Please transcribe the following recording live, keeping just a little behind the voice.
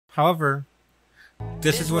However,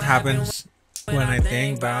 this is what happens when I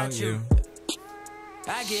think about you.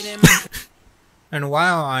 And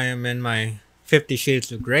while I am in my 50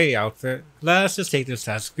 Shades of Grey outfit, let's just take this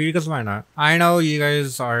task because why not? I know you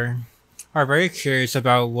guys are very curious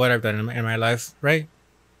about what I've done in my life, right?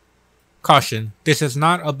 Caution: this is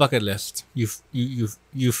not a bucket list. You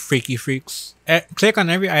freaky freaks. Click on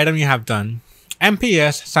every item you have done.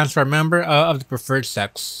 MPS stands for member of the preferred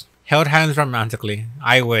sex. Held hands romantically.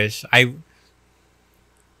 I wish.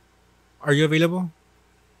 Are you available?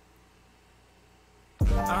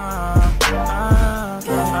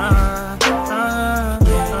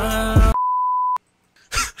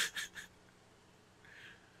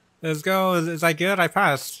 Let's go. Is that good? I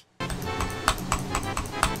passed.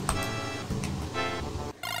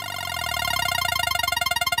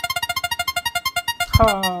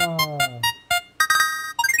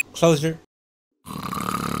 Closure.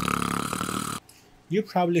 You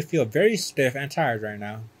probably feel very stiff and tired right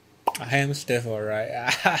now. I am stiff, alright.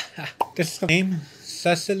 This is name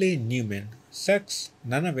Cecily Newman. Sex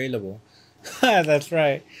none available. That's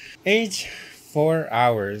right. Age 4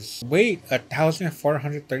 hours. Weight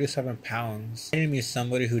 1,437 pounds. Finding me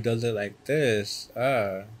somebody who does it like this.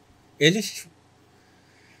 It is.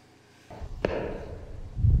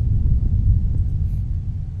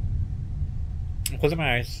 I'm closing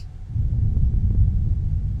my eyes.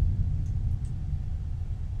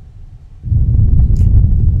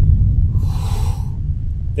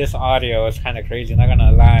 This audio is kind of crazy, not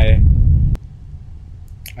gonna lie.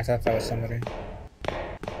 I thought that was somebody.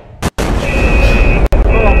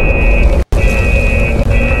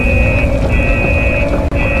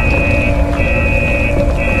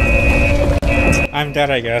 I'm dead,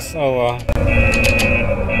 I guess. Oh well.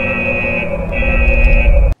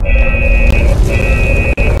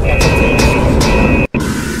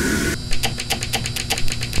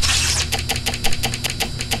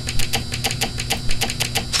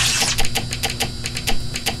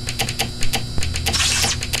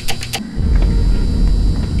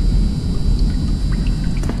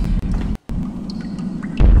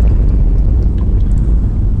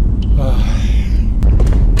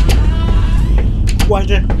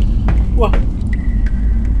 What?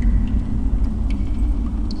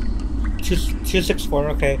 264,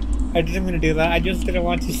 okay. I didn't mean to do that, I just didn't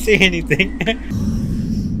want to see anything.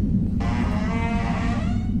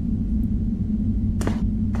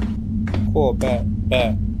 Cool, bet.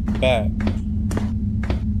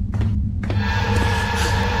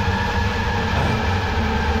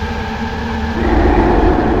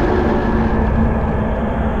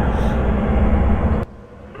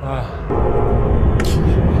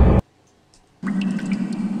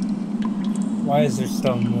 Why is there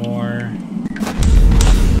still more?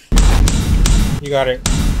 You got it.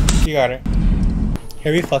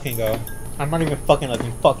 Here we fucking go. I'm not even fucking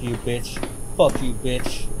looking. Fuck you, bitch.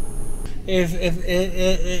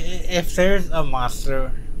 If there's a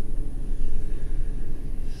monster,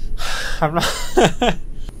 I'm not.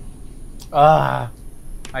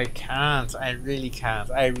 I can't. I really can't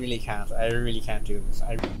do this.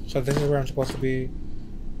 So this is where I'm supposed to be.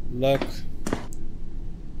 Look.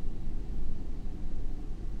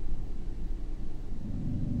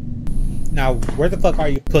 Now, where the fuck are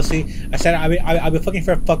you, pussy? I said I'll be fucking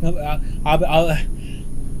for a fucking I'll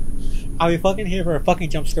be fucking here for a fucking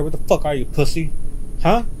jump scare. Where the fuck are you, pussy?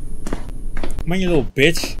 Huh? Man, you little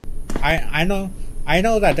bitch. I know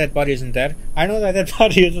that dead body isn't dead. And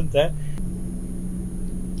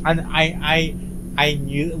I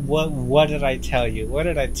knew. What did I tell you?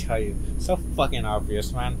 So fucking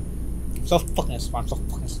obvious, man. So fucking smart.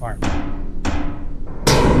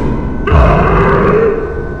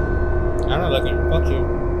 I'm not looking. Fuck you.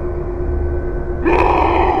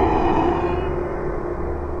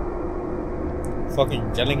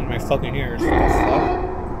 Fucking yelling in my fucking ears. What the fuck?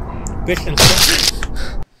 Bitch and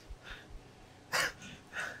fuck.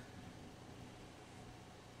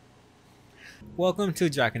 Welcome to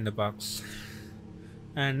Jack in the Box.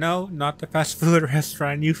 And no, not the fast food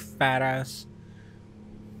restaurant, you fat ass.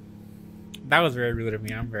 That was very rude of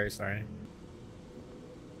me. I'm very sorry.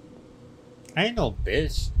 I ain't no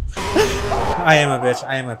bitch. I am a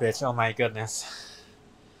bitch. Oh my goodness.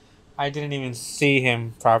 I didn't even see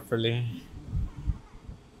him properly.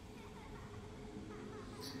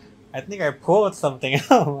 I think I pulled something.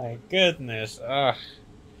 Oh my goodness. Ugh.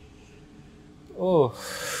 Oh.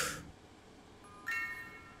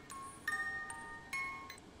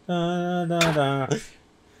 Da, da, da.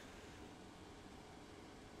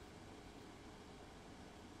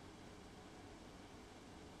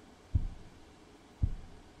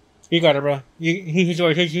 You got it, bro. He's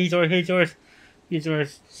yours. These were.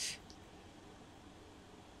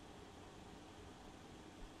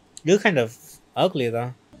 You're kind of ugly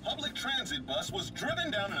though. Public transit bus was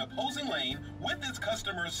driven down an opposing lane with its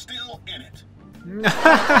customers still in it.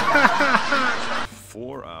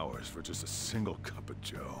 4 hours for just a single cup of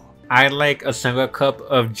Joe. I'd like a single cup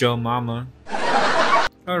of Joe Mama.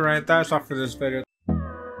 Alright, that's all for this video.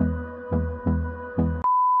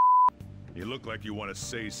 You look like you want to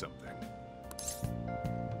say something.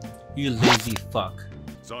 You lazy fuck.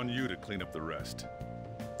 It's on you to clean up the rest.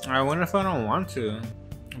 I wonder if I don't want to.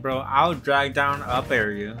 Bro, I'll drag down up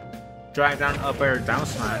air you. Drag down up air down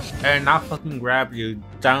smash. And not fucking grab you.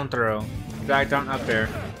 Down throw. Drag down up air.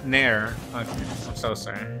 Nair. Okay, I'm so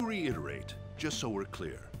sorry. To reiterate, just so we're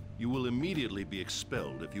clear, you will immediately be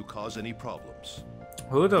expelled if you cause any problems.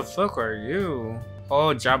 Who the fuck are you?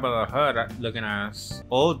 Oh, Jabba the Hutt looking ass.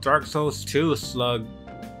 Oh, Dark Souls 2 slug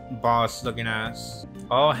boss looking ass.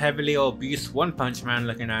 Oh, heavily obese One Punch Man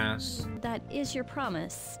looking ass. That is your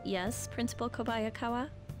promise, yes, Principal Kobayakawa?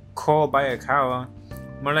 Kobayakawa.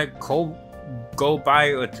 More like go buy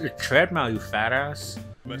a treadmill, you fat ass.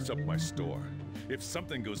 Mess up my store. If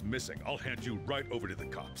something goes missing, I'll hand you right over to the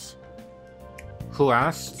cops. Who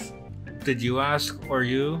asked? Did you ask? Or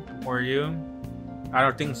you? Or you? I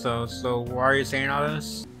don't think so. So why are you saying all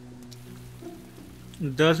this?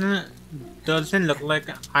 Doesn't look like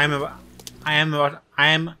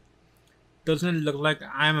doesn't look like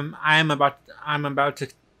I'm about to.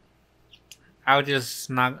 I just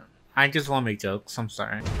won't make jokes. I'm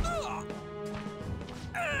sorry.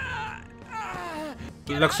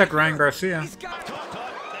 Looks like Ryan Garcia.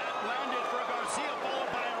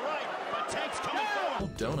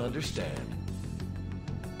 Don't understand.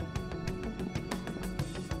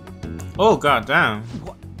 Oh god damn.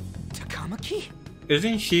 What? Takamaki?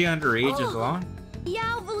 Isn't she underage as well?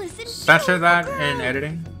 Yeah, well, listen. Censor that in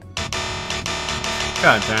editing.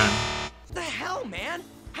 God damn. What the hell, man?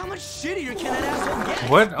 How much shittier can that asshole get?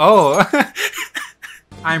 What? Oh.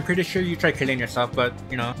 I'm pretty sure you tried killing yourself, but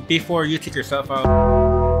you know, before you take yourself out,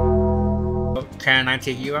 can I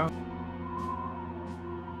take you out?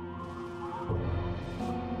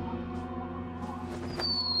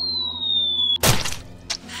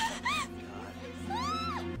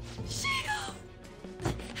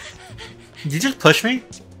 Did you just push me?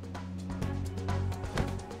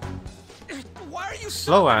 Why are you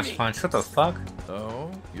Slow ass stopping me? punch, what the fuck?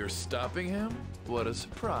 Oh, you're stopping him? What a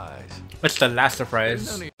surprise. What's the last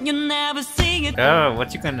surprise? You never sing it. Oh,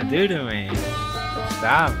 what you gonna do to me?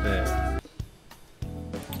 Stop it.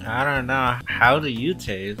 I don't know. How do you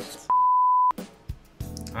taste?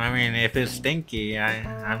 I mean, if it's stinky,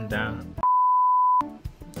 I'm down.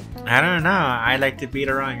 I don't know. I like to beat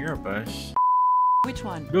around your bush. Which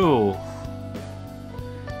one? Ooh.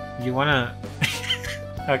 You wanna...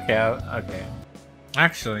 Okay, okay.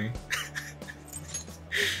 Actually...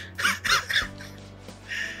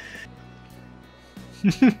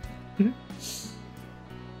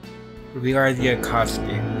 We are the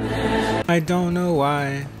Akatsuki. I don't know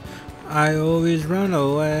why I always run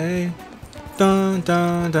away. Dun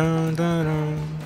dun dun dun dun.